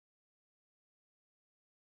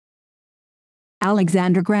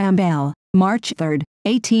Alexander Graham Bell, March 3,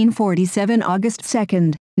 1847 – August 2,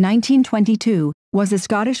 1922, was a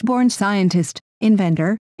Scottish-born scientist,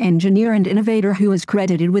 inventor, engineer and innovator who is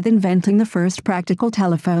credited with inventing the first practical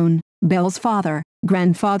telephone. Bell's father,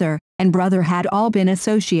 grandfather, and brother had all been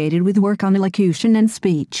associated with work on elocution and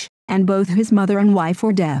speech, and both his mother and wife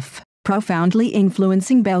were deaf, profoundly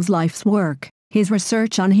influencing Bell's life's work. His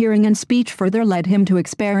research on hearing and speech further led him to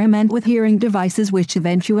experiment with hearing devices, which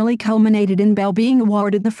eventually culminated in Bell being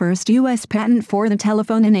awarded the first U.S. patent for the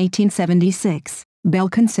telephone in 1876. Bell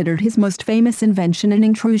considered his most famous invention an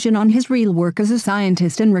intrusion on his real work as a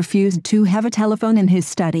scientist and refused to have a telephone in his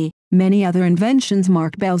study. Many other inventions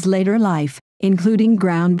marked Bell's later life, including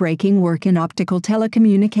groundbreaking work in optical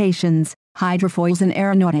telecommunications, hydrofoils and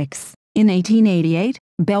aeronautics. In 1888,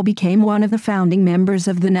 Bell became one of the founding members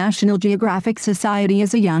of the National Geographic Society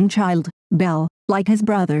as a young child. Bell, like his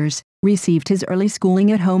brothers, received his early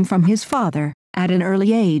schooling at home from his father. At an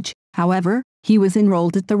early age, however, he was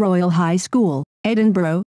enrolled at the Royal High School,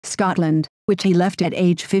 Edinburgh, Scotland, which he left at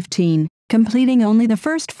age 15, completing only the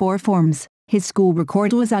first 4 forms. His school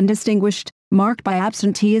record was undistinguished, marked by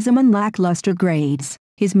absenteeism and lackluster grades.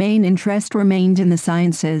 His main interest remained in the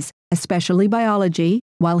sciences, especially biology,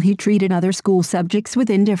 while he treated other school subjects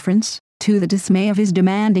with indifference, to the dismay of his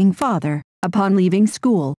demanding father. Upon leaving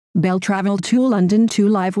school, Bell traveled to London to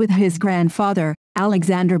live with his grandfather,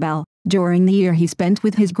 Alexander Bell. During the year he spent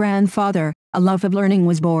with his grandfather, a love of learning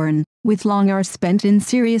was born. With long hours spent in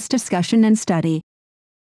serious discussion and study,